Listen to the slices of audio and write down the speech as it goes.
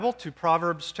To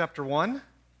Proverbs chapter 1.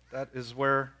 That is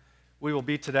where we will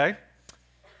be today,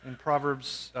 in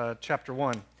Proverbs chapter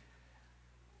 1.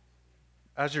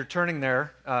 As you're turning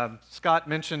there, Scott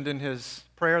mentioned in his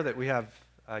prayer that we have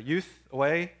youth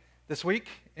away this week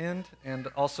and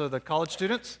also the college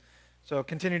students. So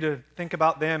continue to think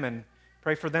about them and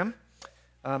pray for them.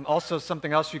 Also,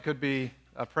 something else you could be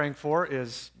praying for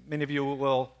is many of you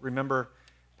will remember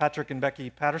Patrick and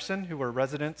Becky Patterson, who were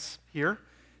residents here.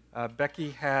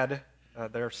 Becky had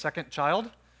their second child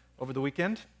over the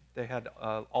weekend. They had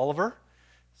Oliver.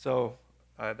 So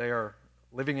they are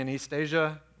living in East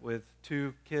Asia with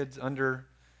two kids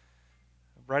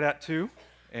right at 2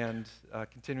 and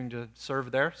continuing to serve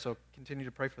there. So continue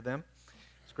to pray for them.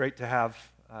 It's great to have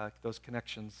those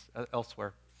connections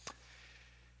elsewhere.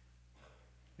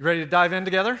 You ready to dive in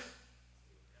together?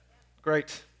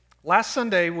 Great. Last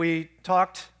Sunday we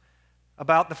talked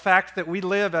about the fact that we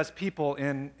live as people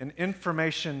in an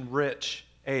information-rich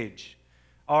age.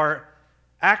 Our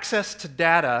access to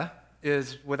data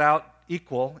is without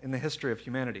equal in the history of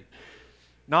humanity.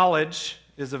 Knowledge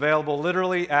is available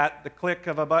literally at the click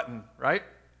of a button, right?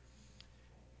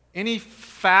 Any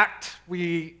fact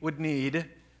we would need,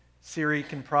 Siri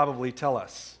can probably tell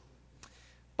us.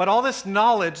 But all this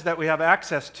knowledge that we have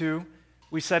access to,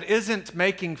 we said, isn't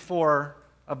making for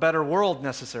a better world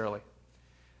necessarily.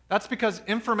 That's because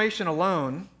information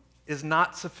alone is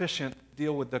not sufficient to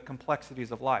deal with the complexities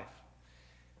of life.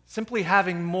 Simply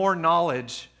having more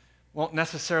knowledge won't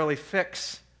necessarily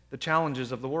fix the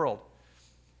challenges of the world.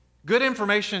 Good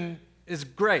information is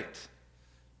great,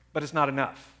 but it's not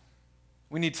enough.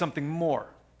 We need something more.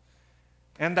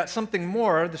 And that something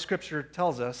more, the scripture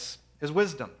tells us, is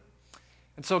wisdom.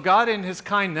 And so God, in his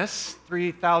kindness,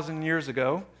 3,000 years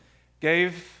ago,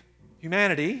 gave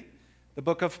humanity the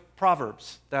book of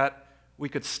Proverbs, that we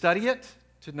could study it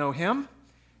to know him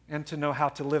and to know how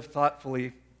to live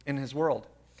thoughtfully in his world.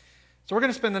 So we're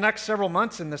going to spend the next several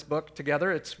months in this book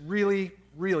together. It's really,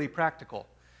 really practical.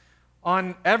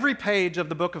 On every page of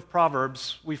the book of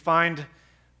Proverbs, we find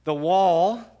the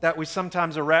wall that we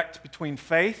sometimes erect between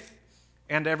faith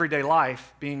and everyday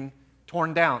life being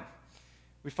torn down.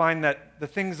 We find that the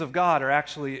things of God are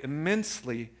actually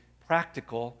immensely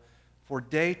practical for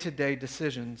day-to-day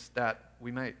decisions that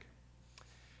we make.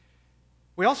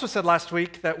 We also said last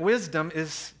week that wisdom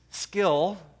is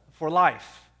skill for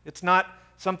life. It's not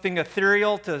something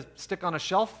ethereal to stick on a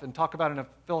shelf and talk about in a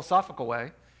philosophical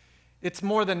way. It's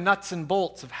more than nuts and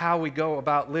bolts of how we go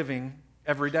about living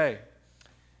every day.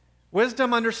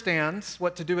 Wisdom understands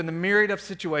what to do in the myriad of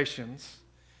situations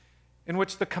in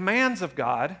which the commands of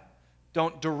God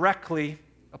don't directly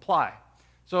apply.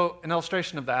 So, an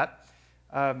illustration of that,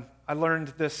 I learned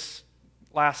this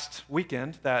last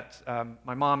weekend that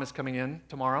my mom is coming in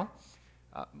tomorrow.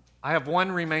 I have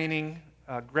one remaining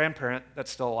grandparent that's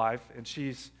still alive, and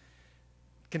she's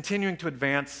continuing to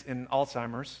advance in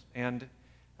Alzheimer's and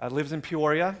lives in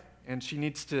Peoria, and she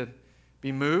needs to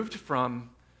be moved from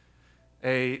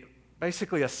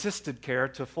basically assisted care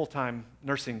to a full-time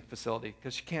nursing facility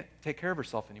because she can't take care of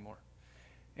herself anymore.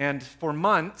 And for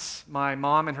months, my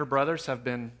mom and her brothers have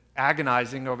been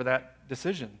agonizing over that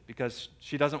decision because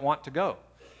she doesn't want to go.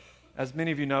 As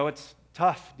many of you know, it's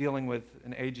tough dealing with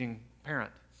an aging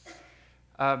parent.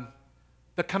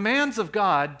 The commands of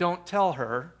God don't tell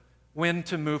her when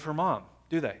to move her mom,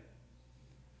 do they?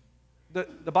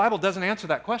 The Bible doesn't answer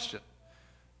that question.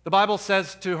 The Bible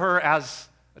says to her as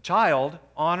a child,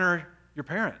 honor your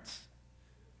parents.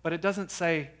 But it doesn't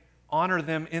say honor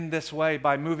them in this way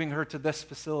by moving her to this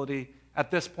facility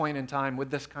at this point in time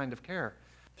with this kind of care.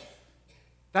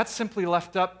 That's simply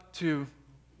left up to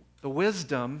the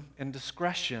wisdom and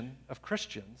discretion of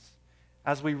Christians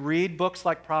as we read books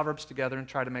like Proverbs together and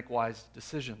try to make wise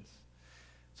decisions.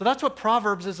 So that's what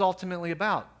Proverbs is ultimately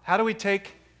about. How do we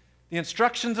take the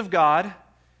instructions of God,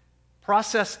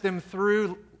 process them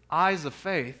through eyes of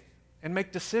faith, and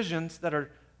make decisions that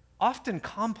are often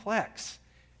complex,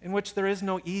 in which there is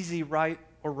no easy right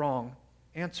or wrong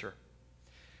answer?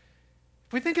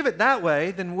 If we think of it that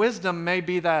way, then wisdom may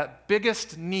be that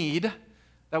biggest need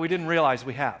that we didn't realize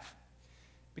we have.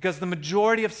 Because the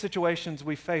majority of situations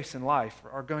we face in life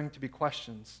are going to be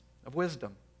questions of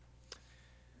wisdom.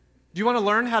 Do you want to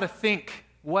learn how to think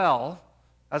well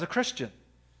as a Christian?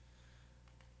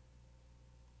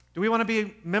 Do we want to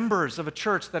be members of a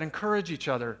church that encourage each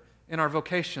other in our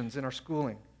vocations, in our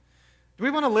schooling? Do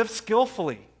we want to live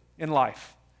skillfully in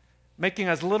life, making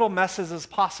as little messes as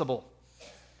possible?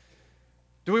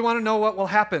 Do we want to know what will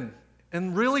happen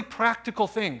in really practical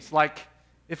things, like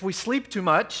if we sleep too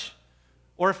much,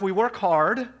 or if we work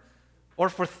hard, or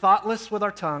if we're thoughtless with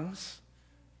our tongues,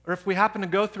 or or if we happen to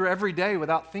go through every day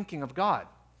without thinking of God?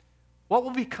 What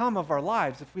will become of our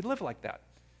lives if we live like that?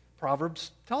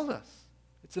 Proverbs tells us.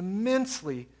 It's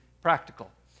immensely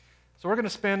practical. So we're going to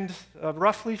spend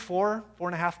roughly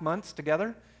 4.5 months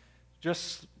together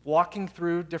just walking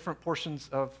through different portions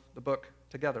of the book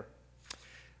together.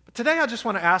 But today I just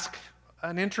want to ask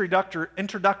an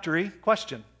introductory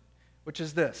question, which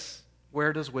is this: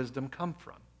 where does wisdom come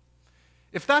from?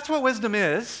 If that's what wisdom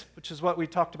is, which is what we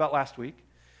talked about last week,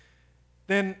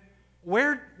 then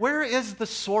where is the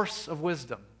source of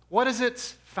wisdom? What is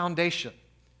its foundation?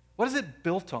 What is it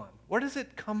built on? Where does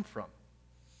it come from?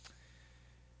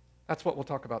 That's what we'll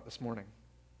talk about this morning.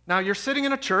 Now, you're sitting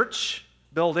in a church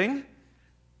building,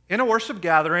 in a worship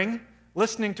gathering,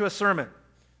 listening to a sermon.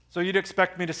 So you'd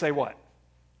expect me to say what?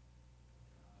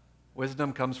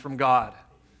 Wisdom comes from God.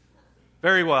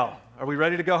 Very well. Are we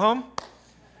ready to go home?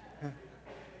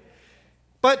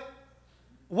 But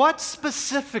what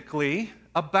specifically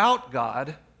about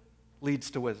God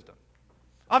leads to wisdom?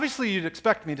 Obviously, you'd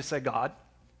expect me to say God.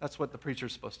 That's what the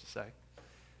preacher's supposed to say.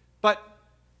 But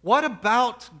what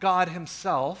about God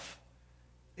himself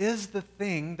is the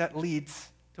thing that leads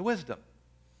to wisdom?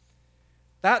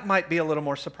 That might be a little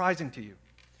more surprising to you.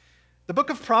 The book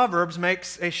of Proverbs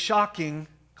makes a shocking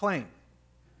claim.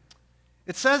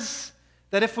 It says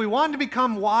that if we want to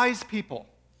become wise people,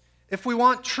 if we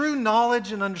want true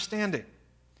knowledge and understanding,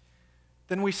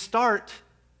 then we start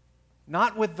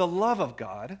not with the love of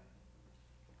God,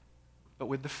 but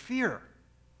with the fear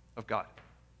of God.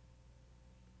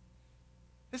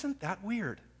 Isn't that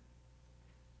weird?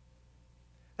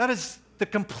 That is the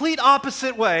complete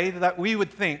opposite way that we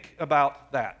would think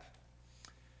about that.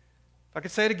 If I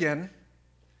could say it again,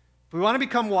 if we want to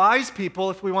become wise people,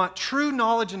 if we want true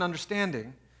knowledge and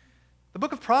understanding, the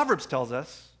book of Proverbs tells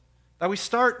us that we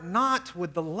start not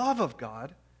with the love of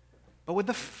God, but with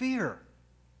the fear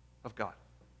of God.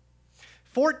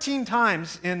 14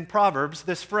 times in Proverbs,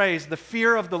 this phrase, the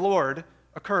fear of the Lord,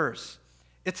 occurs.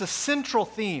 It's a central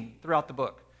theme throughout the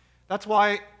book. That's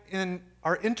why in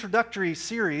our introductory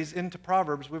series into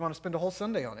Proverbs, we want to spend a whole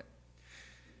Sunday on it.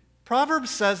 Proverbs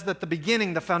says that the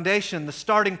beginning, the foundation, the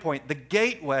starting point, the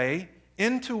gateway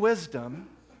into wisdom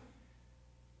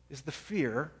is the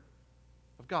fear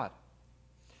of God.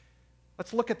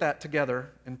 Let's look at that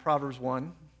together in Proverbs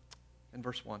 1 and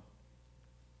verse 1.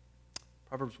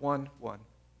 Proverbs 1:1.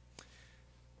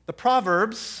 The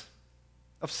Proverbs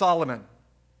of Solomon,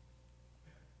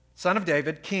 son of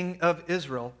David, king of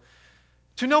Israel,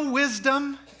 to know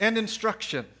wisdom and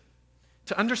instruction,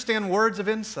 to understand words of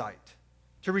insight,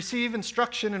 to receive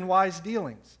instruction in wise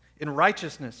dealings, in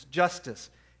righteousness, justice,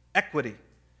 equity,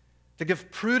 to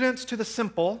give prudence to the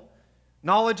simple,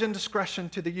 knowledge and discretion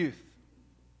to the youth.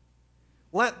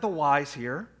 Let the wise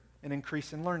hear and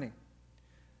increase in learning.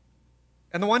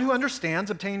 And the one who understands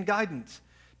obtain guidance,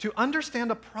 to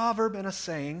understand a proverb and a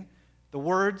saying, the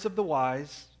words of the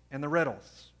wise and the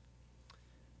riddles.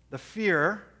 The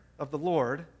fear of the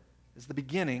Lord is the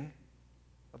beginning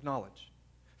of knowledge.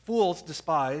 Fools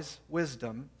despise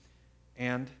wisdom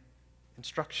and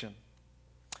instruction.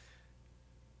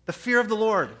 The fear of the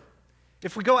Lord.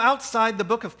 If we go outside the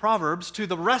book of Proverbs to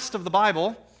the rest of the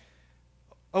Bible,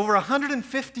 over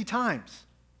 150 times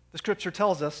the scripture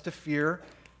tells us to fear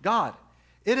God.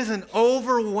 It is an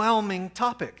overwhelming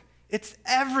topic. It's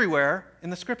everywhere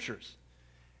in the scriptures,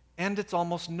 and it's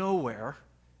almost nowhere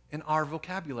in our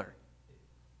vocabulary.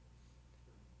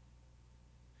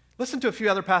 Listen to a few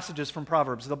other passages from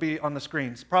Proverbs. They'll be on the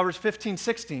screens. Proverbs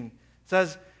 15:16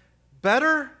 says,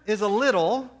 "Better is a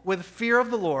little with fear of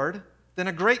the Lord than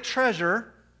a great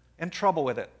treasure and trouble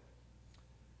with it."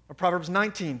 Or Proverbs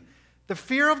 19, "The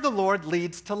fear of the Lord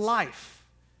leads to life.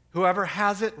 Whoever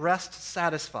has it rests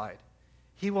satisfied.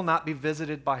 He will not be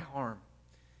visited by harm."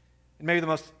 And maybe the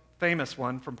most famous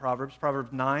one from Proverbs,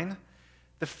 Proverbs 9,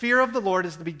 "The fear of the Lord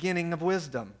is the beginning of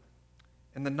wisdom,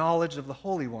 and the knowledge of the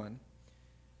Holy One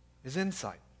is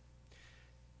insight."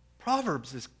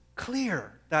 Proverbs is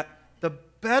clear that the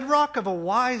bedrock of a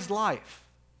wise life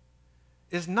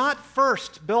is not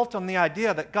first built on the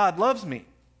idea that God loves me,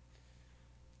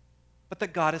 but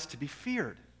that God is to be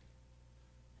feared.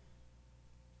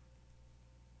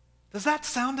 Does that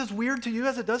sound as weird to you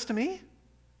as it does to me?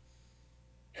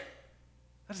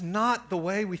 That's not the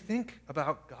way we think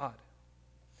about God.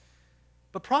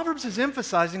 But Proverbs is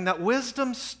emphasizing that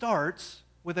wisdom starts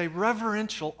with a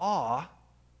reverential awe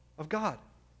of God.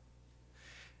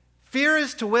 Fear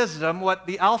is to wisdom what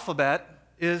the alphabet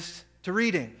is to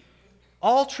reading.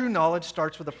 All true knowledge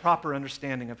starts with a proper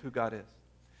understanding of who God is.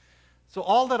 So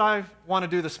all that I want to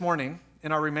do this morning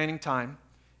in our remaining time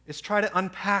is try to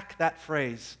unpack that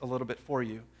phrase a little bit for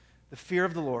you the fear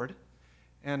of the Lord,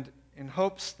 and in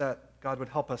hopes that God would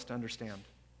help us to understand.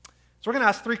 So we're going to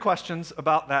ask 3 questions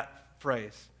about that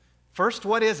phrase. First,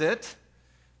 what is it?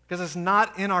 Because it's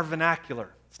not in our vernacular.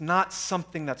 It's not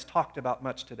something that's talked about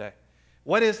much today.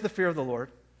 What is the fear of the Lord?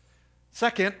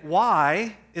 Second,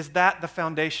 why is that the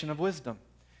foundation of wisdom?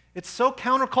 It's so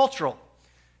countercultural.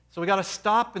 So we got to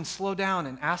stop and slow down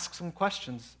and ask some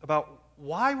questions about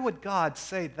why would God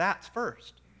say that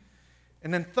first?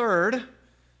 And then third,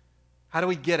 how do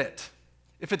we get it?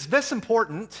 If it's this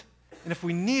important, and if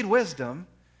we need wisdom,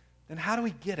 then how do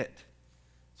we get it?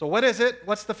 So what is it?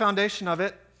 What's the foundation of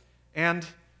it? And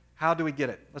how do we get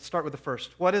it? Let's start with the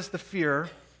first. What is the fear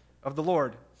of the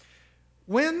Lord?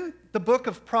 When the book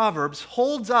of Proverbs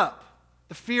holds up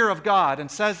the fear of God and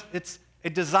says it's a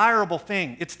desirable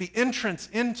thing, it's the entrance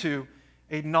into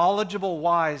a knowledgeable,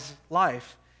 wise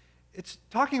life, it's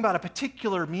talking about a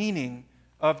particular meaning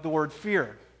of the word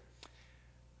fear.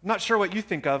 I'm not sure what you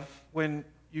think of when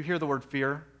you hear the word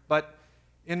fear, but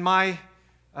in my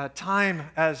time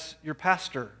as your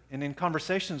pastor and in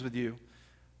conversations with you,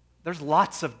 there's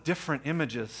lots of different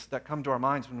images that come to our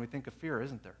minds when we think of fear,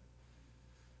 isn't there?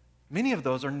 Many of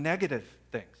those are negative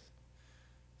things.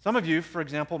 Some of you, for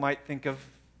example, might think of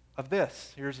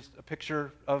this. Here's a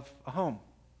picture of a home.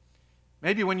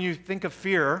 Maybe when you think of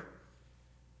fear,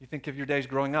 you think of your days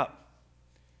growing up.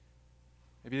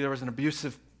 Maybe there was an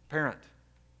abusive parent.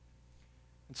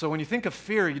 And so when you think of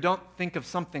fear, you don't think of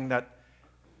something that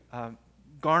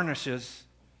garners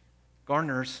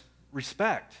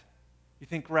respect. You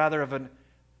think rather of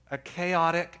a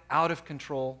chaotic,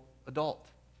 out-of-control adult.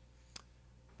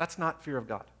 That's not fear of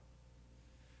God.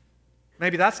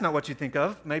 Maybe that's not what you think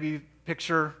of. Maybe you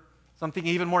picture something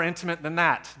even more intimate than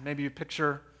that. Maybe you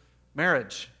picture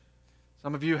marriage.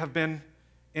 Some of you have been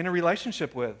in a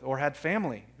relationship with or had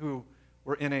family who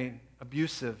were in an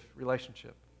abusive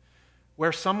relationship,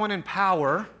 where someone in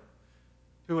power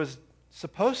who was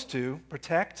supposed to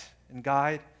protect and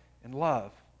guide and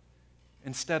love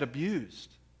instead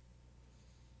abused.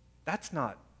 That's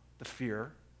not the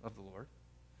fear of the Lord.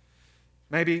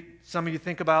 Maybe some of you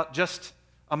think about just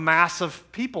a mass of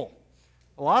people.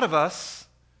 A lot of us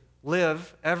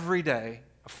live every day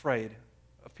afraid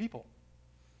of people.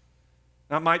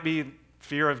 That might be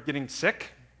fear of getting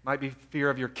sick, might be fear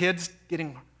of your kids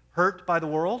getting hurt by the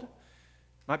world,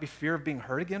 might be fear of being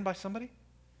hurt again by somebody.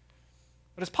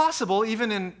 But it's possible,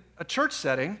 even in a church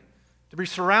setting, to be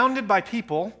surrounded by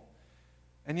people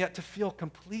and yet to feel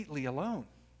completely alone,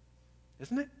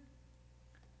 isn't it?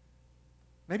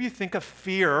 Maybe you think of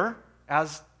fear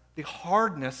as the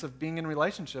hardness of being in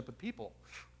relationship with people.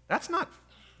 That's not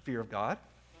fear of God.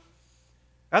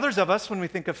 Others of us, when we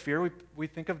think of fear, we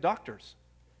think of doctors.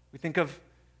 We think of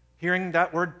hearing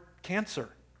that word cancer.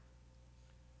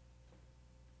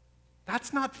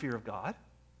 That's not fear of God.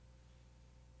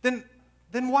 Then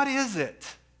what is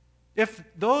it? If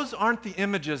those aren't the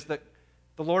images that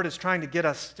the Lord is trying to get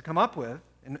us to come up with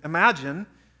and imagine,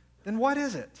 then what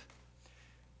is it?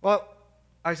 Well,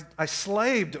 I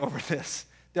slaved over this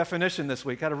definition this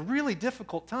week. I had a really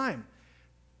difficult time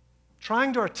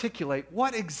trying to articulate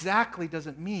what exactly does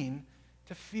it mean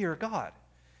to fear God.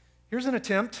 Here's an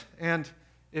attempt, and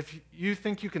if you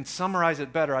think you can summarize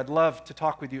it better, I'd love to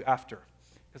talk with you after,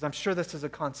 because I'm sure this is a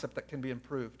concept that can be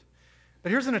improved.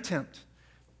 But here's an attempt.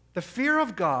 The fear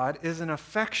of God is an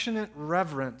affectionate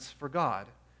reverence for God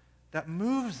that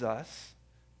moves us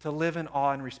to live in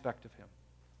awe and respect of Him.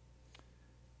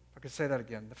 If I could say that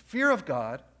again. The fear of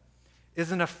God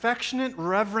is an affectionate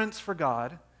reverence for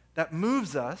God that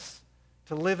moves us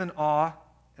to live in awe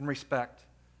and respect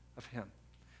of Him.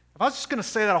 If I was just going to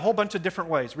say that a whole bunch of different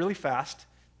ways, really fast,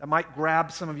 that might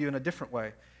grab some of you in a different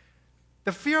way.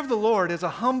 The fear of the Lord is a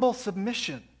humble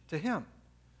submission to Him,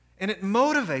 and it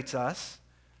motivates us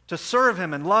to serve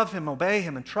Him and love Him, obey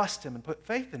Him, and trust Him and put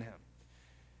faith in Him.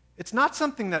 It's not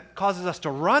something that causes us to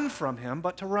run from Him,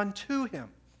 but to run to Him.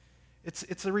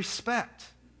 It's a respect.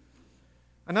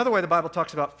 Another way the Bible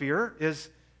talks about fear is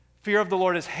fear of the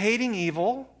Lord is hating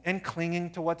evil and clinging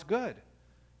to what's good.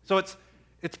 So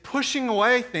it's pushing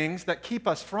away things that keep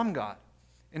us from God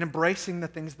and embracing the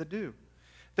things that do.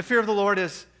 The fear of the Lord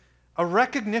is a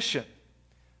recognition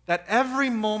that every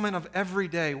moment of every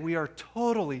day we are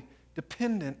totally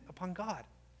dependent upon God,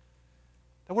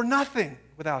 that we're nothing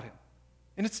without Him.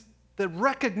 And it's the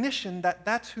recognition that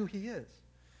that's who He is.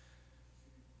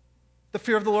 The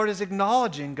fear of the Lord is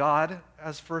acknowledging God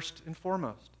as first and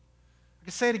foremost. I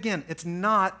can say it again, it's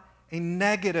not a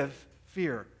negative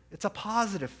fear, it's a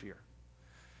positive fear.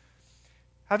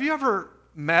 Have you ever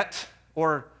met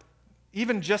or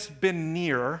even just been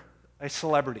near a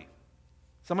celebrity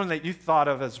Someone that you thought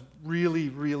of as really,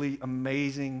 really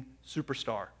amazing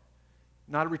superstar.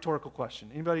 Not a rhetorical question.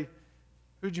 Anybody?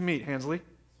 Who'd you meet, Hansley?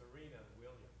 Serena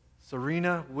Williams.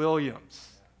 Serena Williams.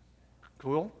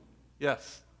 Cool?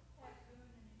 Yes.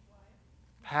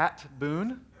 Pat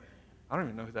Boone? I don't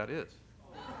even know who that is.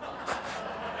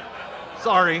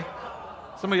 Sorry.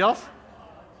 Somebody else?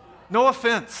 No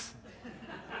offense.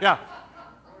 Yeah.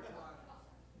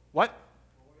 What?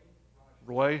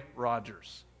 Roy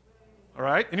Rogers. All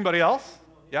right. Anybody else?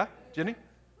 Yeah? Jenny?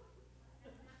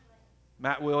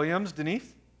 Matt Williams. Denise?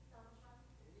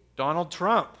 Donald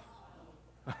Trump.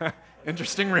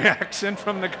 Interesting reaction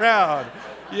from the crowd.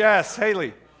 Yes,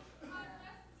 Haley.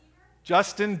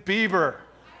 Justin Bieber.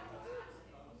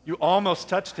 You almost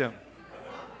touched him.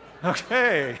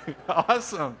 Okay,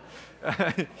 awesome.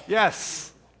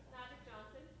 Yes.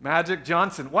 Magic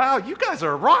Johnson. Wow, you guys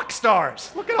are rock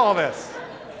stars. Look at all this.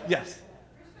 Yes.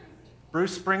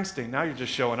 Bruce Springsteen. Now you're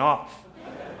just showing off.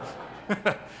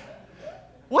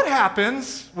 What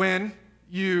happens when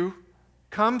you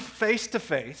come face to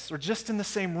face or just in the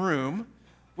same room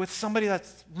with somebody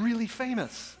that's really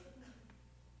famous?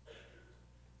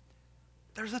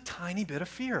 There's a tiny bit of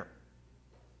fear.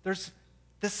 There's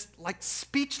this like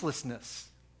speechlessness.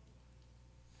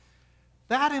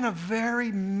 That in a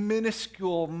very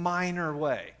minuscule, minor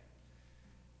way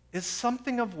is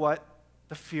something of what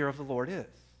the fear of the Lord is.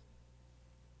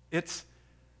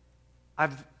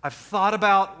 I've thought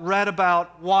about, read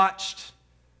about, watched,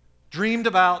 dreamed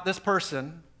about this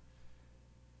person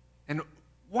and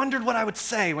wondered what I would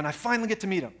say when I finally get to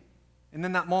meet him. And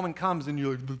then that moment comes and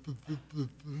you're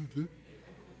like,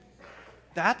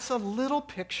 that's a little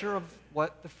picture of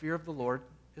what the fear of the Lord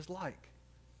is like.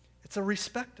 It's a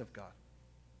respect of God.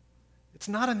 It's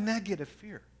not a negative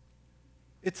fear.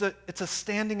 It's a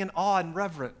standing in awe and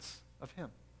reverence of Him.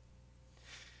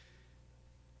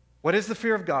 What is the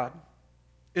fear of God?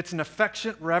 It's an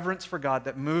affectionate reverence for God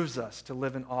that moves us to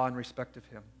live in awe and respect of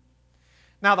Him.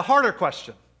 Now, the harder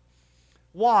question,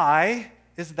 why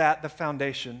is that the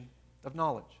foundation of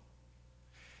knowledge?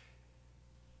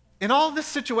 In all the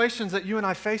situations that you and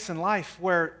I face in life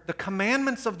where the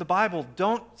commandments of the Bible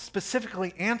don't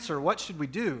specifically answer what should we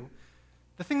do,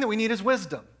 the thing that we need is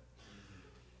wisdom.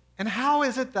 And how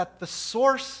is it that the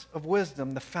source of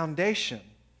wisdom, the foundation,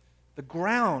 the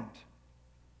ground,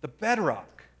 the bedrock,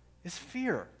 is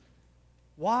fear?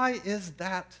 Why is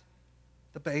that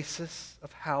the basis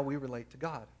of how we relate to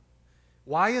God?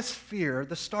 Why is fear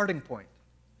the starting point?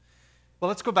 Well,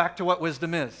 let's go back to what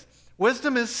wisdom is.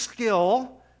 Wisdom is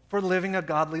skill for living a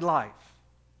godly life.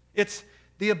 It's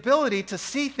the ability to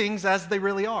see things as they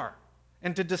really are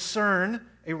and to discern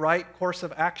a right course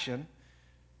of action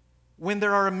when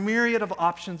there are a myriad of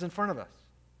options in front of us.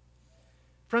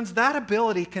 Friends, that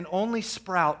ability can only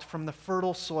sprout from the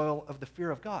fertile soil of the fear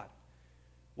of God.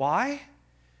 Why?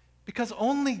 Because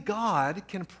only God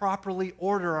can properly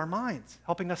order our minds,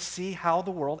 helping us see how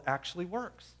the world actually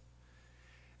works.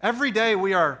 Every day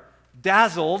we are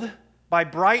dazzled by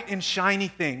bright and shiny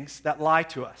things that lie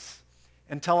to us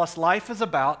and tell us life is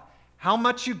about how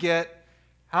much you get,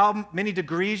 how many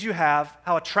degrees you have,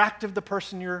 how attractive the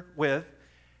person you're with,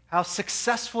 how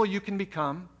successful you can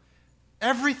become.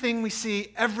 Everything we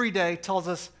see every day tells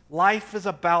us life is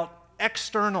about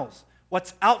externals,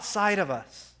 what's outside of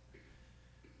us.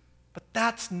 But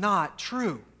that's not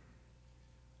true.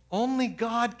 Only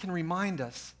God can remind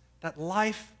us that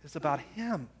life is about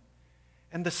Him.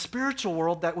 And the spiritual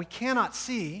world that we cannot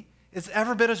see is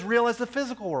every bit as real as the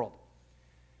physical world.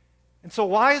 And so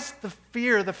why is the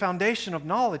fear the foundation of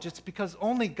knowledge? It's because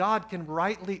only God can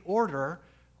rightly order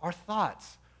our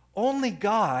thoughts. Only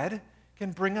God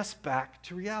can bring us back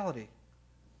to reality.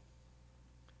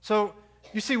 So,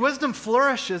 you see, wisdom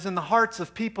flourishes in the hearts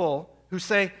of people who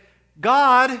say,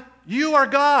 God, you are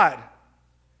God.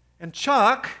 And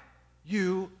Chuck,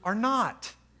 you are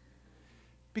not.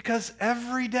 Because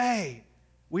every day,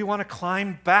 we want to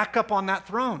climb back up on that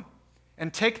throne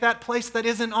and take that place that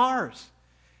isn't ours.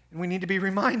 And we need to be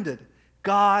reminded,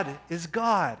 God is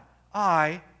God.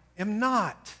 I am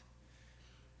not.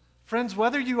 Friends,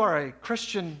 whether you are a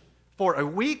Christian for a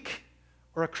week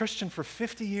or a Christian for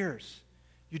 50 years,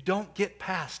 you don't get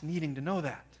past needing to know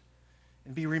that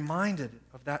and be reminded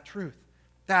of that truth.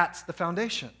 That's the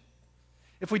foundation.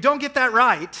 If we don't get that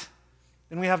right,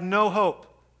 then we have no hope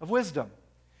of wisdom,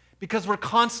 because we're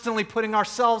constantly putting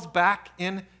ourselves back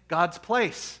in God's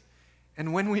place.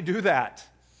 And when we do that,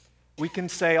 we can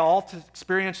say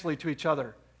experientially to each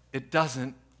other, it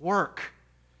doesn't work.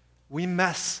 We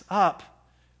mess up.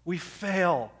 We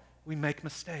fail. We make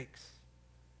mistakes.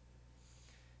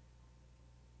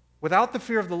 Without the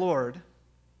fear of the Lord,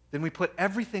 then we put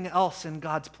everything else in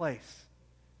God's place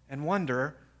and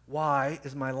wonder, why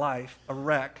is my life a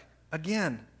wreck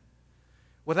again?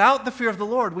 Without the fear of the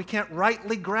Lord, we can't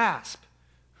rightly grasp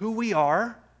who we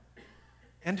are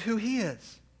and who He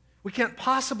is. We can't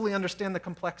possibly understand the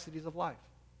complexities of life.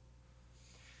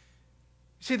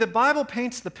 You see, the Bible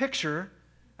paints the picture,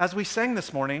 as we sang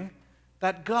this morning,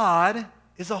 that God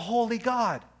is a holy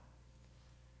God.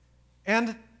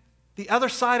 And the other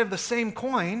side of the same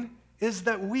coin is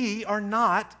that we are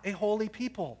not a holy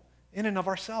people in and of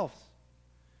ourselves.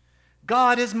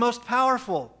 God is most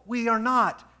powerful. We are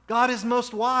not. God is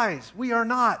most wise. We are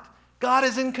not. God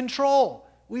is in control.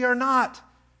 We are not.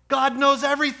 God knows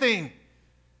everything.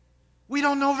 We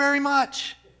don't know very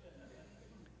much.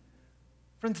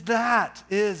 Friends, that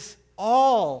is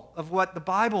all of what the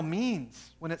Bible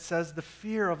means when it says the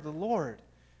fear of the Lord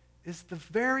is the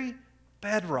very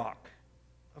bedrock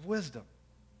of wisdom.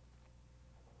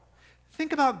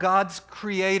 Think about God's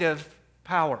creative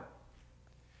power.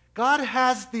 God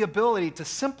has the ability to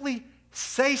simply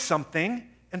say something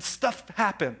and stuff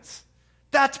happens.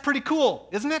 That's pretty cool,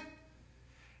 isn't it?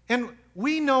 And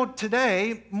we know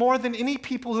today, more than any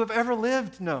people who have ever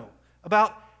lived know,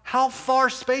 about how far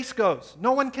space goes.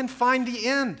 No one can find the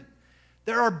end.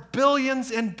 There are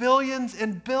billions and billions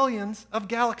and billions of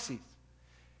galaxies.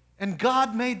 And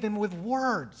God made them with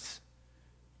words.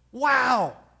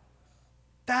 Wow!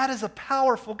 That is a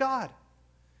powerful God.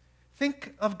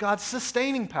 Think of God's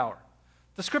sustaining power.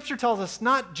 The Scripture tells us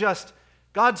not just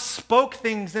God spoke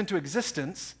things into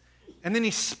existence and then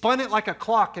He spun it like a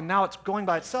clock and now it's going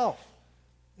by itself.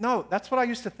 No, that's what I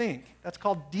used to think. That's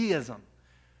called deism.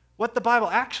 What the Bible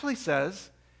actually says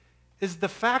is the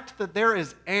fact that there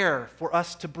is air for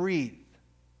us to breathe.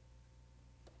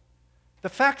 The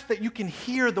fact that you can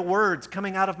hear the words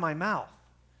coming out of my mouth.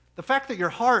 The fact that your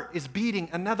heart is beating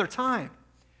another time.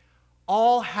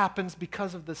 All happens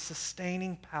because of the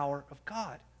sustaining power of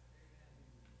God.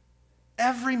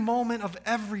 Every moment of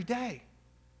every day.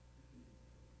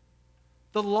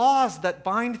 The laws that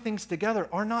bind things together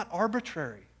are not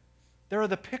arbitrary. They are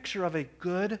the picture of a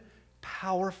good,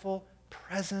 powerful,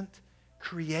 present,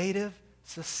 creative,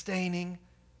 sustaining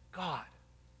God.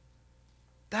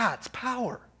 That's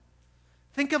power.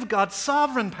 Think of God's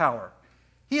sovereign power.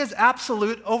 He is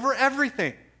absolute over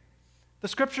everything. The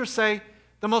Scriptures say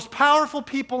the most powerful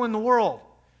people in the world,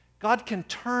 God can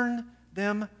turn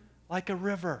them like a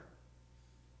river.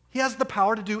 He has the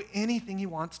power to do anything He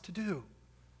wants to do.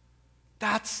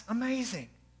 That's amazing.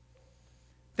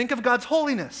 Think of God's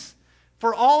holiness.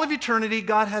 For all of eternity,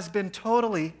 God has been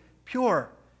totally pure,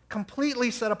 completely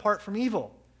set apart from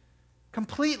evil,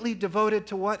 completely devoted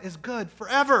to what is good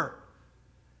forever.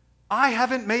 I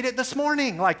haven't made it this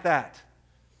morning like that.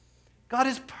 God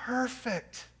is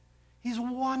perfect. He's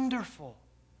wonderful.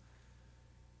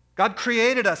 God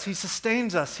created us. He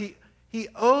sustains us. He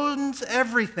owns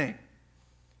everything.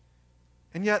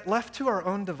 And yet, left to our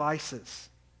own devices,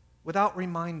 without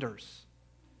reminders,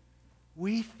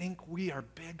 we think we are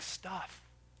big stuff.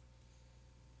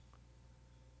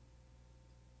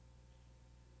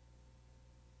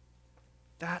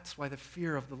 That's why the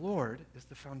fear of the Lord is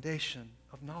the foundation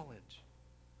of knowledge.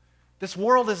 This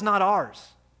world is not ours.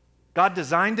 God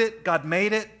designed it. God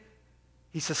made it.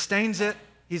 He sustains it.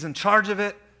 He's in charge of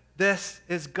it. This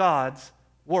is God's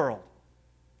world.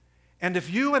 And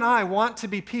if you and I want to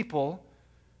be people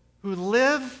who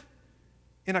live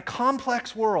in a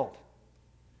complex world,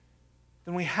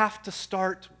 then we have to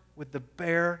start with the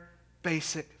bare,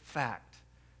 basic fact.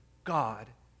 God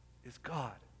is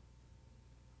God.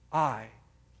 I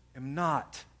am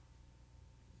not.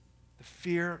 The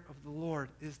fear of the Lord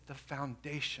is the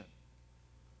foundation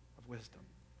of wisdom.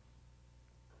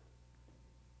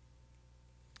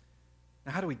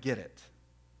 Now, how do we get it?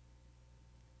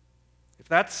 If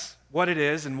that's what it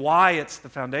is and why it's the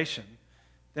foundation,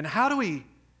 then how do we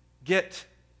get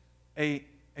a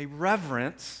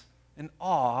reverence and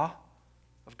awe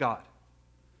of God?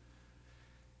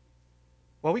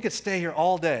 Well, we could stay here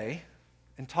all day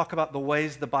and talk about the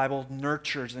ways the Bible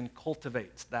nurtures and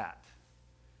cultivates that.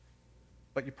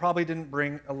 But you probably didn't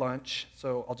bring a lunch,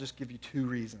 so I'll just give you 2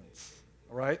 reasons,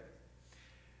 all right?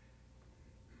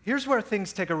 Here's where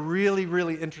things take a really,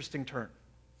 really interesting turn.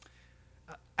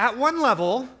 At one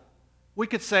level, we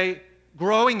could say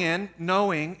growing in,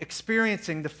 knowing,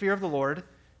 experiencing the fear of the Lord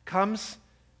comes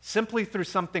simply through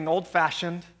something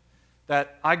old-fashioned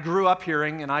that I grew up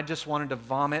hearing and I just wanted to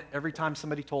vomit every time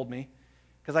somebody told me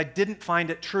because I didn't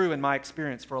find it true in my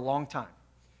experience for a long time.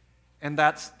 And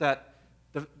that's that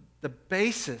the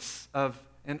basis of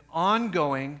an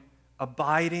ongoing,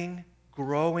 abiding,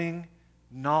 growing,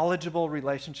 knowledgeable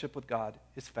relationship with God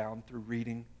is found through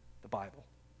reading Bible.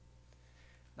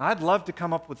 Now, I'd love to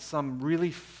come up with some really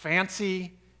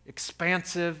fancy,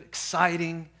 expansive,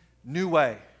 exciting, new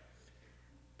way,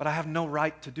 but I have no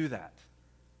right to do that.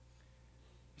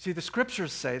 You see, the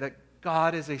scriptures say that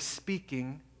God is a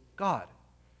speaking God,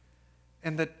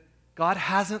 and that God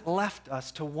hasn't left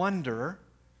us to wonder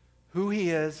who He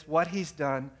is, what He's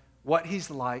done, what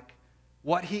He's like,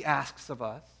 what He asks of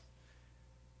us,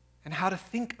 and how to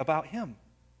think about Him.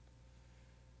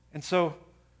 And so,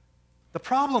 the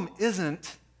problem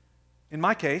isn't, in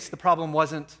my case, the problem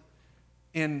wasn't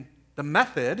in the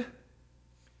method.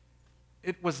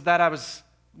 It was that I was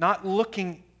not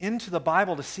looking into the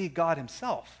Bible to see God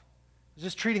Himself. I was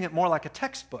just treating it more like a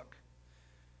textbook.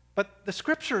 But the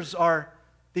scriptures are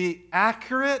the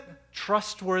accurate,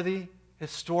 trustworthy,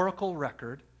 historical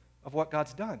record of what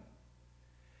God's done.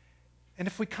 And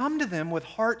if we come to them with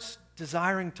hearts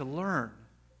desiring to learn,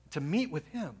 to meet with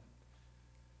Him,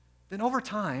 then over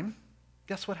time,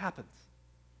 guess what happens?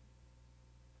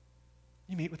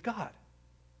 You meet with God.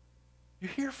 You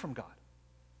hear from God.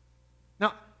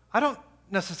 Now, I don't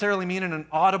necessarily mean in an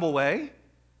audible way,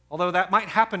 although that might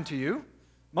happen to you.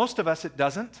 Most of us, it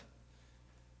doesn't.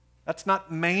 That's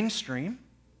not mainstream.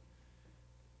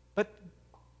 But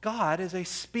God is a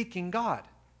speaking God,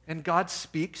 and God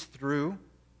speaks through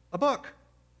a book.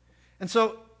 And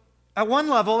so, at one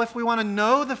level, if we want to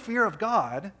know the fear of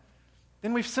God,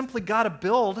 then we've simply got to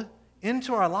build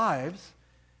into our lives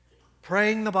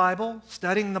praying the Bible,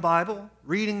 studying the Bible,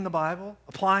 reading the Bible,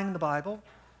 applying the Bible,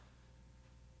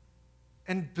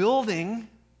 and building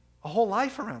a whole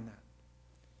life around that.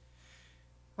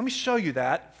 Let me show you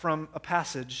that from a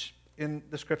passage in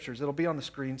the Scriptures. It'll be on the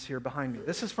screens here behind me.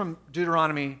 This is from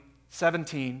Deuteronomy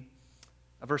 17,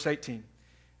 verse 18.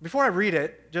 Before I read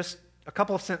it, just a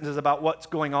couple of sentences about what's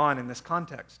going on in this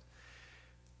context.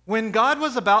 When God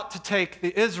was about to take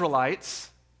the Israelites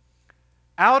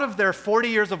out of their 40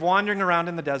 years of wandering around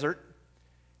in the desert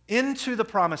into the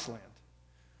promised land,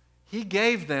 He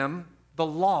gave them the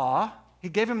law, He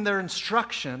gave them their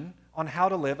instruction on how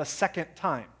to live a second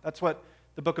time. That's what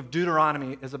the book of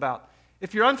Deuteronomy is about.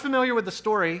 If you're unfamiliar with the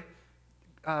story,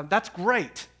 that's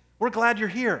great. We're glad you're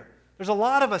here. There's a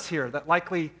lot of us here that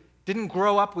likely didn't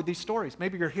grow up with these stories.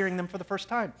 Maybe you're hearing them for the first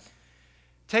time.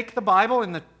 Take the Bible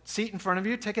in the seat in front of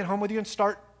you, take it home with you, and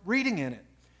start reading in it.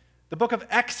 The book of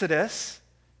Exodus,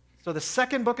 so the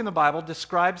second book in the Bible,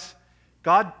 describes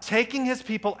God taking His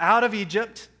people out of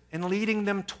Egypt and leading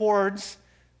them towards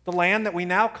the land that we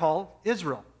now call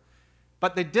Israel.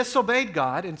 But they disobeyed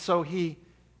God, and so He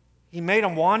made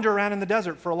them wander around in the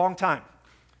desert for a long time.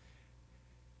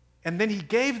 And then He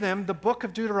gave them the book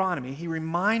of Deuteronomy. He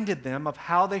reminded them of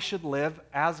how they should live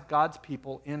as God's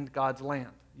people in God's land.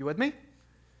 You with me?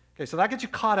 Okay, so that gets you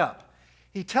caught up.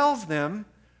 He tells them,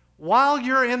 while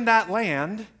you're in that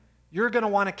land, you're going to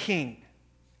want a king.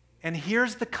 And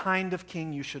here's the kind of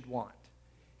king you should want.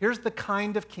 Here's the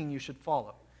kind of king you should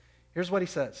follow. Here's what He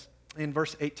says in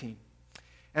verse 18.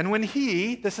 And when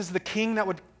this is the king that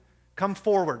would come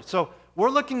forward. So we're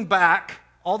looking back.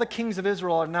 All the kings of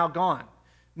Israel are now gone.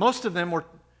 Most of them were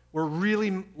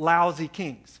really lousy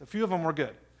kings. A few of them were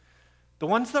good. The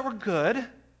ones that were good,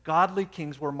 godly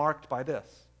kings, were marked by this.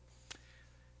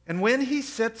 And when He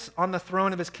sits on the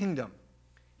throne of His kingdom,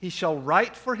 He shall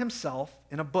write for Himself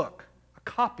in a book a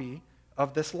copy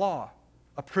of this law,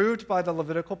 approved by the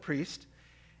Levitical priest,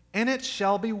 and it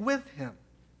shall be with him.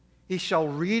 He shall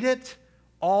read it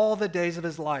all the days of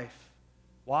his life.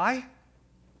 Why?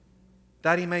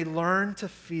 That he may learn to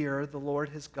fear the Lord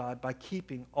his God by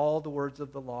keeping all the words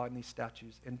of the law and these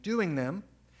statutes and doing them,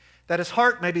 that his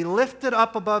heart may be lifted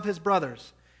up above his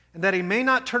brothers, and that he may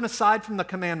not turn aside from the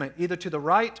commandment, either to the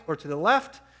right or to the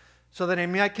left, so that he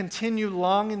may continue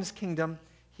long in his kingdom,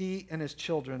 he and his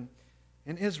children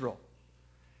in Israel.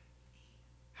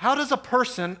 How does a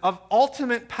person of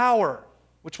ultimate power,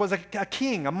 which was a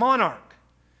king, a monarch,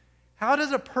 how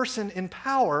does a person in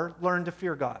power learn to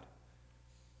fear God?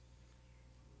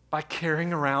 By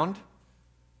carrying around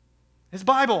his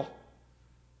Bible,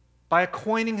 by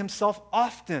acquainting himself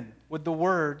often with the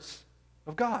words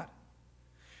of God.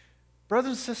 Brothers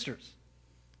and sisters,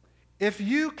 if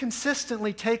you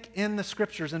consistently take in the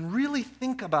Scriptures and really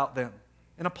think about them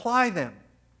and apply them,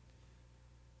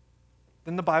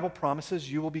 then the Bible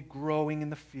promises you will be growing in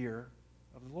the fear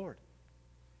of the Lord.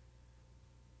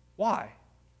 Why?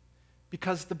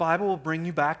 Because the Bible will bring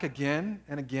you back again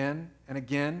and again and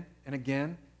again and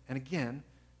again and again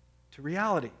to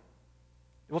reality.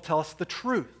 It will tell us the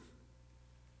truth.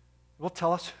 It will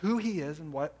tell us who He is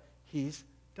and what He's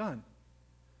done.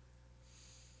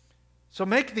 So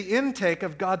make the intake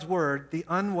of God's Word the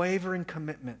unwavering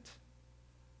commitment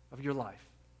of your life.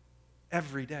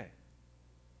 every day.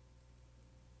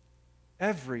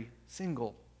 Every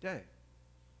single day.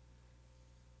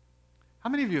 How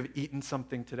many of you have eaten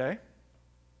something today?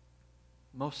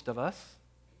 Most of us.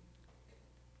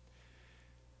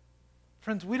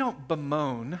 Friends, we don't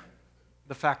bemoan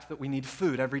the fact that we need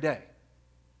food every day.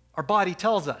 Our body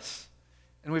tells us,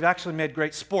 and we've actually made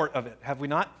great sport of it, have we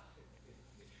not?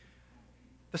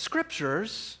 The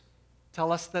Scriptures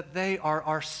tell us that they are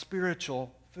our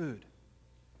spiritual food.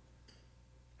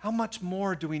 How much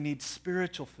more do we need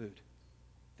spiritual food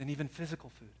than even physical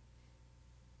food?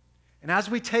 And as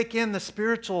we take in the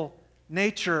spiritual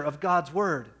nature of God's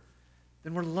Word,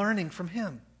 then we're learning from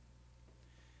Him.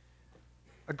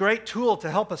 A great tool to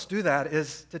help us do that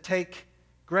is to take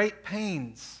great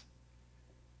pains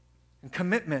and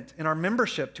commitment in our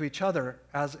membership to each other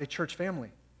as a church family.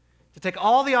 To take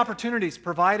all the opportunities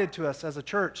provided to us as a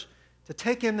church to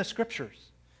take in the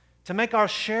Scriptures, to make our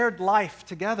shared life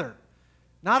together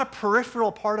not a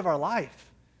peripheral part of our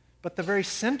life, but the very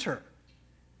center,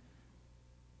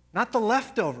 not the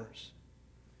leftovers.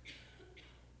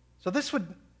 So this would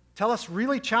tell us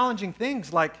really challenging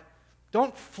things like,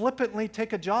 don't flippantly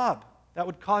take a job that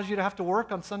would cause you to have to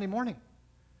work on Sunday morning.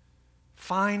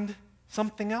 Find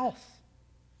something else.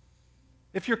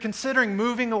 If you're considering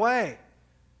moving away,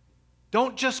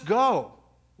 don't just go.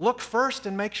 Look first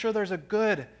and make sure there's a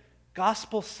good,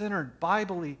 gospel-centered,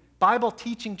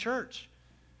 Bible-teaching church.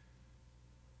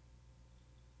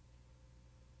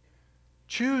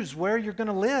 Choose where you're going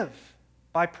to live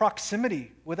by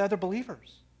proximity with other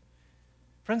believers.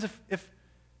 Friends, if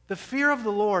the fear of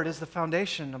the Lord is the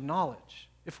foundation of knowledge,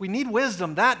 if we need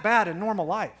wisdom that bad in normal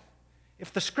life,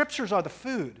 if the Scriptures are the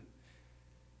food,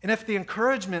 and if the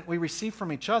encouragement we receive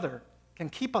from each other can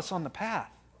keep us on the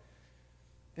path,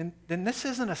 then this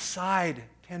isn't a side,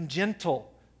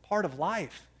 tangential part of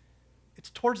life. It's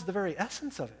towards the very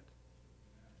essence of it.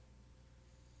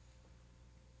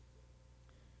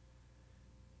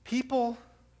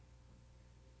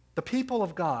 The people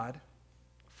of God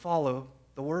follow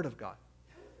the Word of God.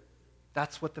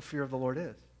 That's what the fear of the Lord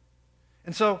is.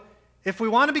 And so, if we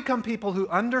want to become people who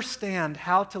understand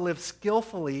how to live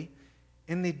skillfully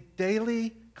in the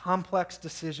daily complex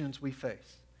decisions we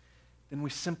face, then we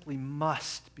simply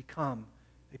must become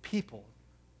a people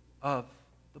of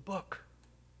the book.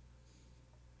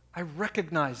 I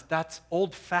recognize that's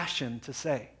old-fashioned to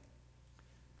say,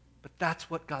 but that's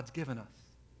what God's given us.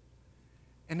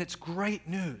 And it's great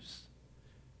news,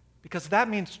 because that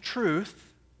means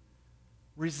truth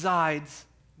resides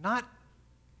not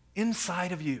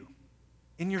inside of you,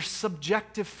 in your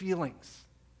subjective feelings,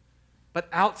 but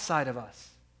outside of us,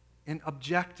 in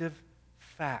objective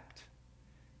fact.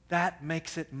 That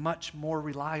makes it much more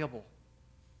reliable,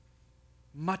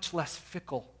 much less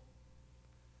fickle,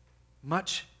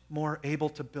 much more able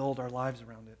to build our lives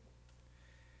around it.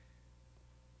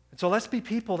 And so let's be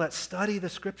people that study the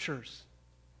Scriptures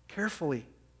carefully,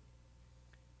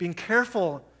 being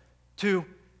careful to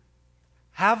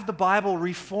have the Bible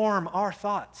reform our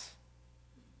thoughts,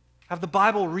 have the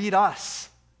Bible read us,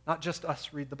 not just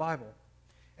us read the Bible,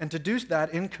 and to do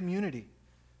that in community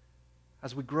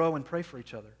as we grow and pray for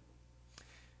each other.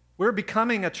 We're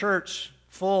becoming a church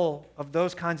full of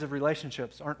those kinds of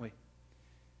relationships, aren't we?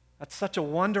 That's such a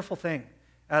wonderful thing,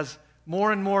 as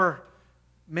more and more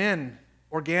men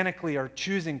organically are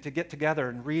choosing to get together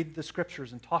and read the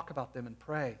Scriptures and talk about them and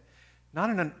pray. Not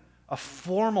in a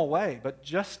formal way, but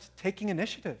just taking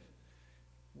initiative.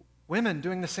 Women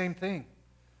doing the same thing.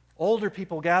 Older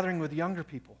people gathering with younger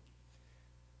people.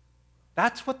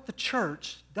 That's what the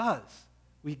church does.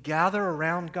 We gather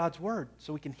around God's Word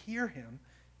so we can hear Him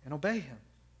and obey Him.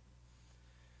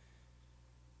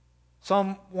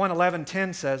 Psalm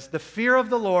 111:10 says, "The fear of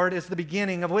the Lord is the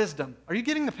beginning of wisdom." Are you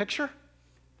getting the picture?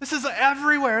 This is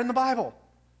everywhere in the Bible.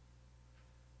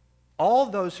 All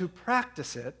those who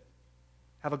practice it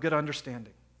have a good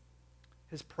understanding.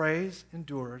 His praise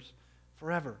endures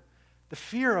forever. The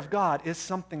fear of God is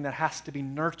something that has to be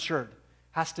nurtured,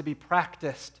 has to be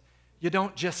practiced. You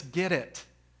don't just get it.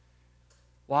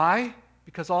 Why?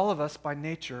 Because all of us by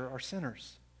nature are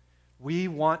sinners. We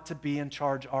want to be in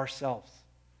charge ourselves.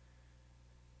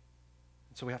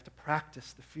 And so we have to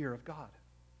practice the fear of God.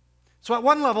 So at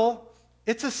one level,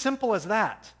 it's as simple as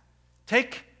that.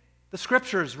 Take the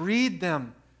Scriptures, read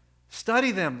them,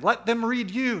 study them, let them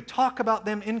read you, talk about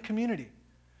them in community.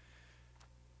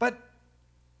 But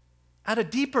at a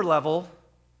deeper level,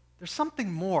 there's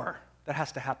something more that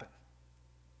has to happen.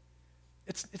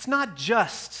 It's not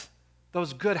just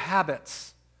those good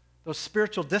habits, those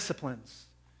spiritual disciplines.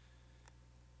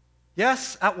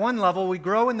 Yes, at one level, we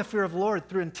grow in the fear of the Lord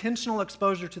through intentional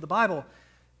exposure to the Bible,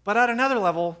 but at another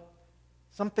level,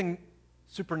 Something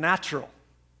supernatural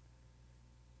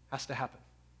has to happen.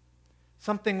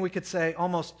 Something we could say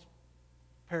almost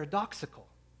paradoxical.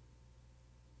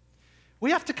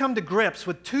 We have to come to grips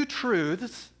with two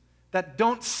truths that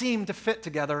don't seem to fit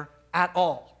together at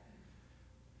all.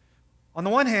 On the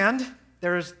one hand,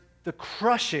 there is the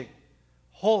crushing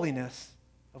holiness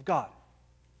of God.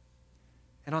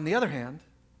 And on the other hand,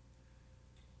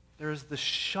 there is the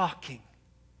shocking,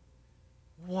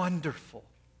 wonderful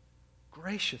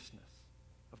graciousness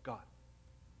of God.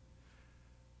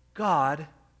 God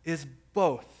is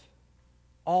both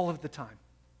all of the time.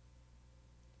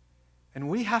 And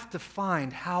we have to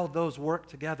find how those work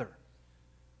together.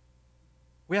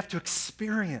 We have to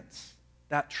experience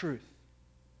that truth,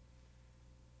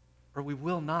 or we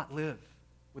will not live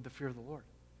with the fear of the Lord.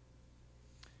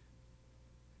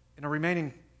 In a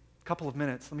remaining couple of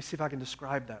minutes, let me see if I can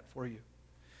describe that for you.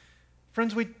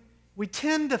 Friends, we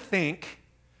tend to think,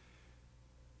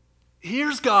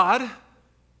 here's God,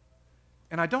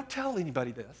 and I don't tell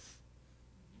anybody this,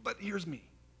 but here's me.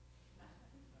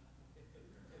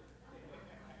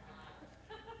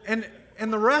 And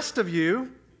the rest of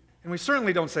you, and we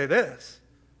certainly don't say this,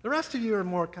 the rest of you are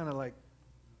more kind of like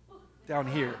down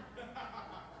here.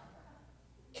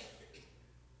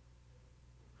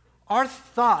 Our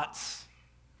thoughts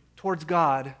towards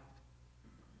God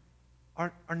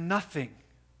are nothing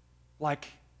like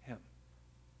Him.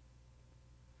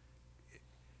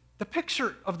 The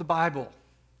picture of the Bible,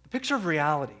 the picture of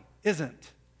reality,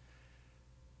 isn't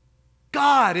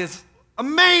God is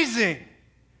amazing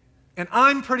and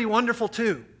I'm pretty wonderful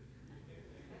too.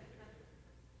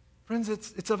 Friends,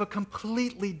 it's of a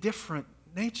completely different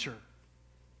nature.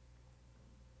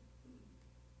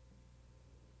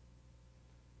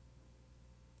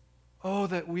 Oh,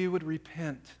 that we would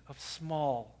repent of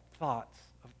small thoughts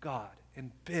of God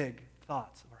and big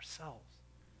thoughts of ourselves.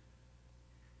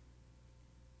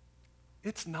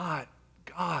 It's not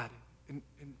God and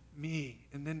me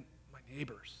and then my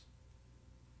neighbors,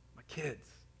 my kids,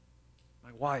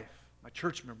 my wife, my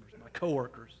church members, my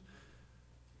coworkers,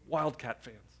 Wildcat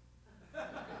fans.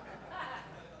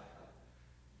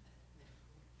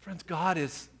 Friends, God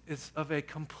is of a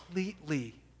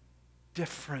completely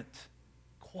different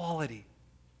quality.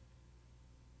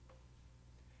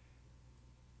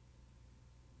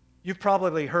 You've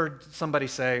probably heard somebody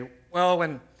say, well,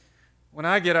 when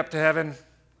I get up to heaven,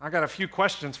 I got a few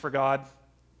questions for God.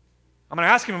 I'm going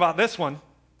to ask Him about this one.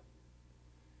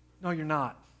 No, you're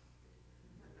not.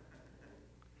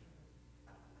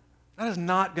 That is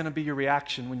not going to be your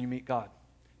reaction when you meet God.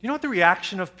 You know what the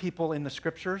reaction of people in the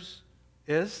Scriptures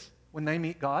is when they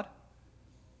meet God?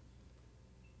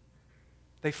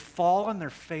 They fall on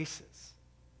their faces.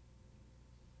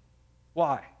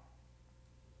 Why?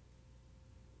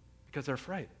 Because they're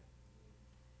afraid.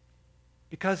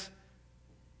 Because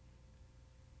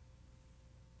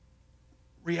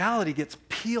reality gets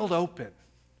peeled open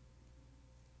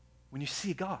when you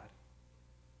see God.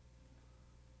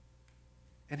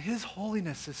 And His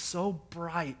holiness is so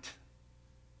bright,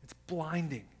 it's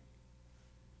blinding.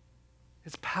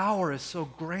 His power is so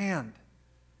grand,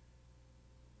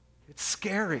 it's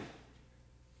scary.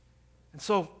 And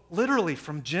so, literally,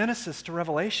 from Genesis to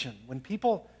Revelation, when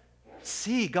people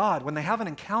see God, when they have an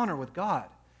encounter with God,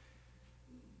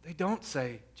 they don't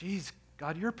say, geez,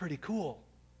 God, you're pretty cool,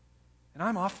 and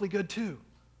I'm awfully good too.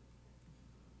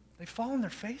 They fall on their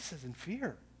faces in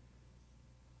fear.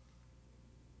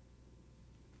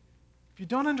 If you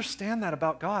don't understand that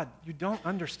about God, you don't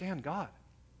understand God.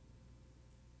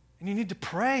 And you need to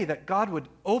pray that God would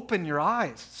open your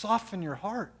eyes, soften your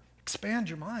heart, expand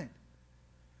your mind.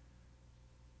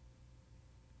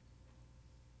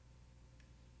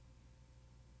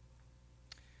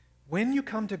 When you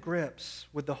come to grips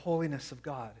with the holiness of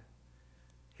God,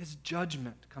 His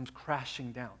judgment comes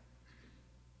crashing down.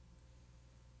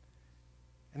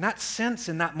 And that sense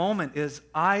in that moment is,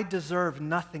 I deserve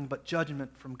nothing but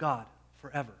judgment from God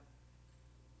forever.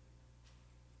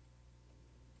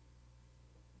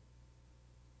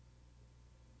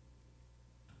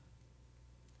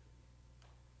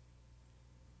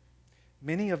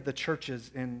 Many of the churches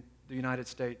in the United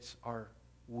States are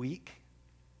weak,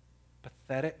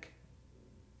 pathetic,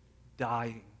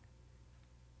 dying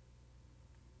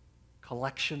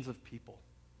collections of people.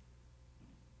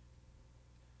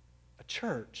 A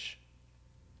church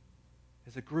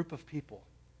is a group of people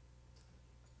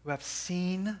who have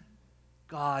seen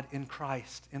God in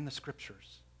Christ in the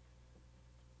Scriptures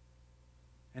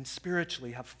and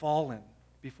spiritually have fallen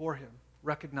before Him,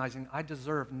 recognizing I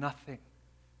deserve nothing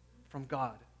from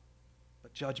God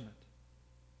but judgment.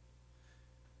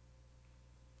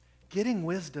 Getting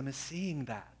wisdom is seeing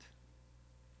that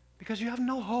Because you have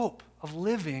no hope of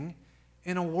living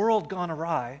in a world gone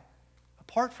awry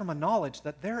apart from a knowledge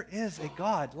that there is a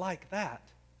God like that,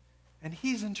 and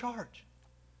He's in charge.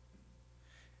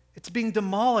 It's being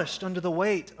demolished under the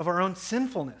weight of our own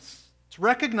sinfulness. It's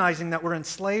recognizing that we're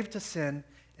enslaved to sin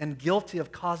and guilty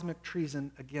of cosmic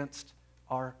treason against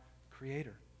our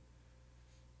Creator.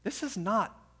 This is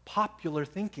not popular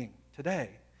thinking today,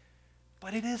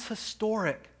 but it is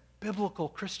historic biblical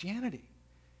Christianity.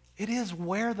 It is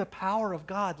where the power of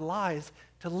God lies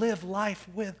to live life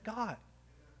with God.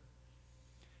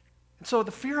 And so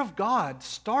the fear of God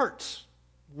starts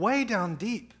way down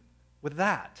deep with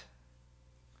that.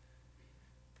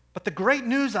 But the great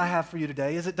news I have for you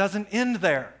today is it doesn't end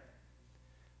there.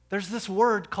 There's this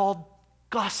word called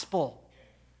gospel.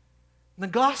 And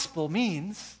the gospel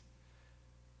means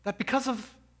that because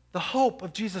of the hope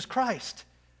of Jesus Christ,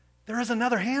 there is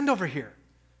another hand over here.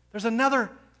 There's another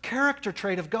character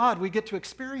trait of God we get to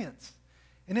experience,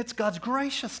 and it's God's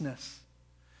graciousness.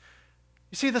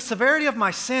 You see, the severity of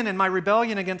my sin and my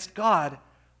rebellion against God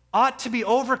ought to be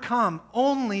overcome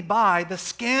only by the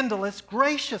scandalous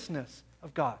graciousness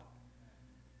of God.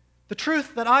 The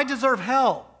truth that I deserve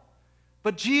hell,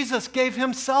 but Jesus gave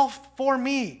Himself for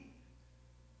me.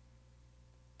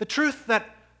 The truth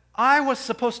that I was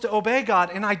supposed to obey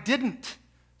God and I didn't,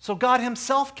 so God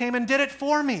Himself came and did it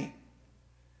for me.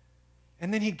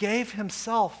 And then He gave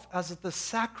Himself as the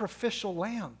sacrificial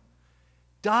lamb,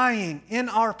 dying in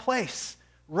our place,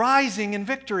 rising in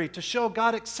victory to show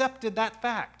God accepted that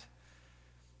fact.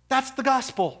 That's the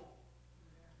gospel.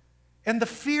 And the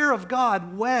fear of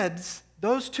God weds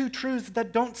those two truths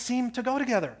that don't seem to go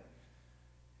together.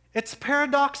 It's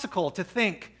paradoxical to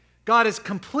think God is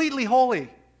completely holy,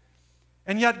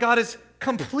 and yet God is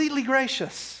completely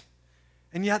gracious,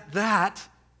 and yet that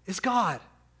is God.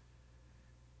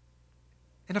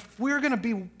 And if we're going to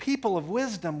be people of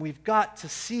wisdom, we've got to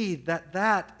see that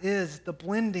that is the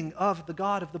blending of the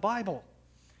God of the Bible.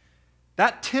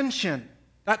 That tension,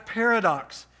 that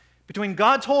paradox between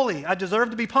God's holy, I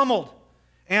deserve to be pummeled,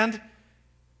 and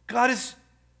God is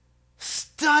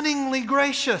stunningly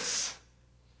gracious,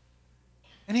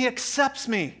 and He accepts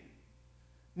me,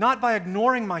 not by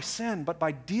ignoring my sin, but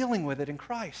by dealing with it in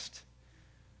Christ.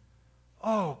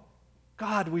 Oh,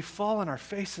 God, we fall on our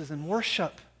faces in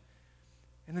worship.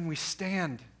 And then we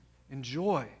stand in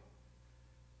joy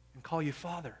and call You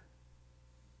Father.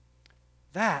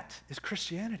 That is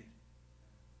Christianity.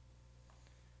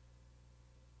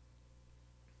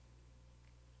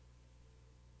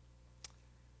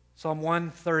 Psalm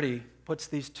 130 puts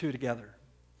these two together.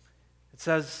 It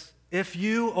says, "If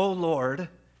You, O Lord,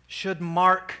 should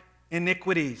mark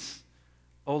iniquities,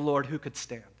 O Lord, who could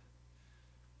stand?"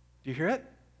 Do you hear it?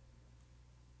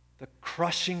 The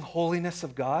crushing holiness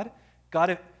of God.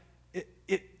 God,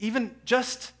 even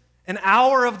just an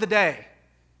hour of the day,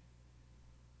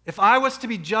 if I was to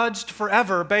be judged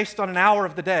forever based on an hour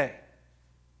of the day,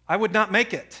 I would not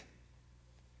make it.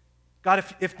 God,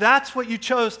 if that's what You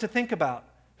chose to think about,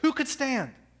 who could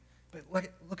stand? But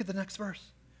look at the next verse.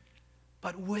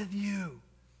 But with You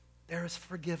there is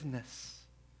forgiveness.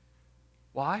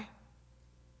 Why?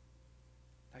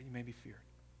 That You may be feared.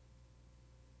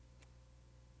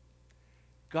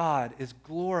 God is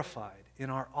glorified in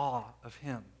our awe of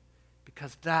Him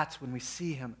because that's when we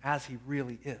see Him as He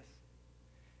really is.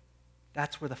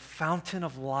 That's where the fountain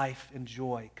of life and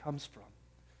joy comes from.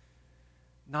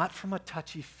 Not from a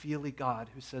touchy-feely God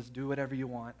who says, do whatever you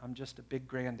want, I'm just a big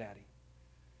granddaddy.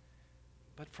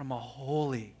 But from a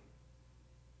holy,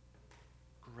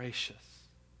 gracious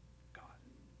God.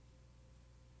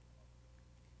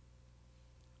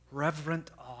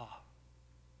 Reverent awe,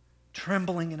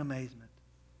 trembling in amazement.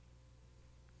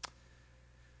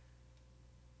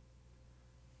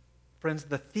 Friends,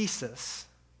 the thesis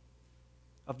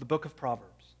of the book of Proverbs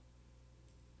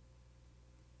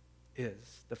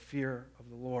is the fear of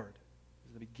the Lord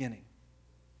is the beginning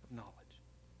of knowledge.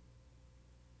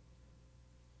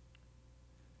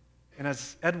 And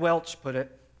as Ed Welch put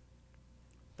it,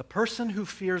 the person who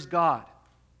fears God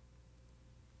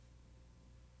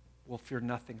will fear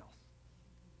nothing else.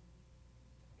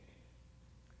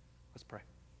 Let's pray.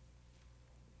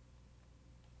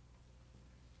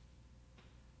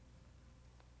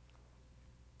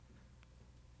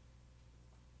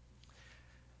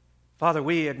 Father,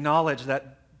 we acknowledge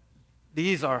that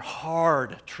these are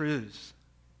hard truths.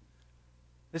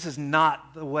 This is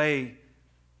not the way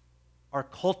our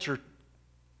culture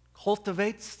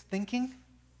cultivates thinking.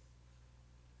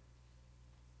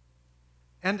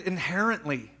 And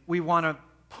inherently, we want to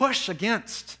push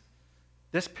against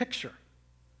this picture.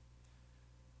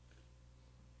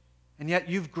 And yet,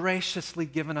 You've graciously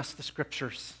given us the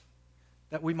Scriptures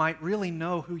that we might really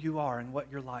know who you are and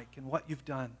what you're like and what you've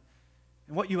done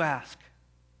and what you ask.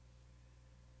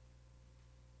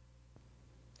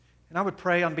 And I would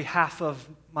pray on behalf of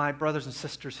my brothers and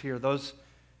sisters here, those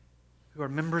who are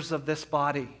members of this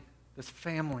body, this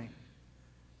family.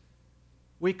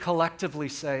 We collectively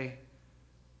say,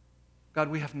 God,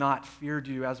 we have not feared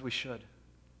you as we should.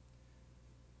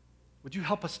 Would you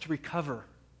help us to recover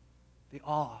the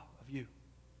awe of you?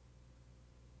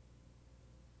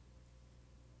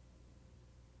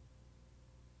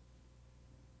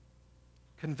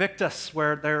 Convict us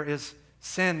where there is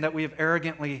sin that we have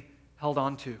arrogantly held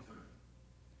on to,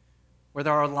 where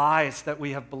there are lies that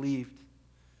we have believed.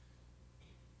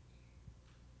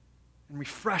 And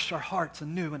refresh our hearts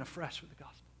anew and afresh with the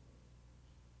gospel.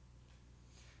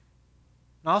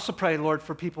 And I also pray, Lord,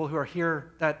 for people who are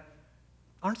here that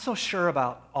aren't so sure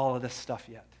about all of this stuff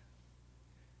yet.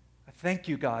 I thank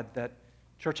you, God, that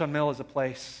Church on Mill is a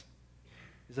place,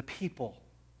 is a people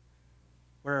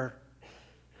where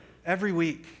every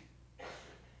week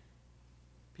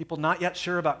people not yet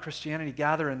sure about Christianity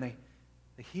gather and they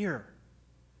hear.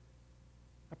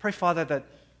 I pray, Father, that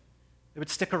they would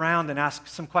stick around and ask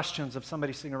some questions of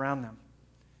somebody sitting around them.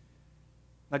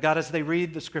 Now, God, as they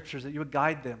read the Scriptures, that you would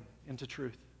guide them into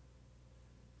truth.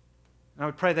 And I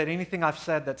would pray that anything I've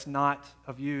said that's not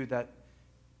of you, that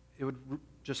it would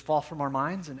just fall from our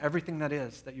minds, and everything that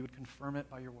is, that you would confirm it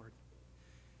by your word.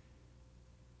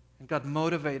 And God,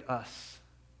 motivate us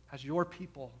as your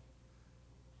people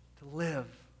to live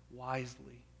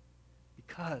wisely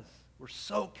because we're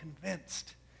so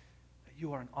convinced that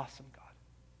you are an awesome God.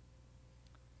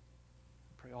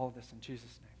 I pray all of this in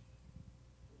Jesus' name.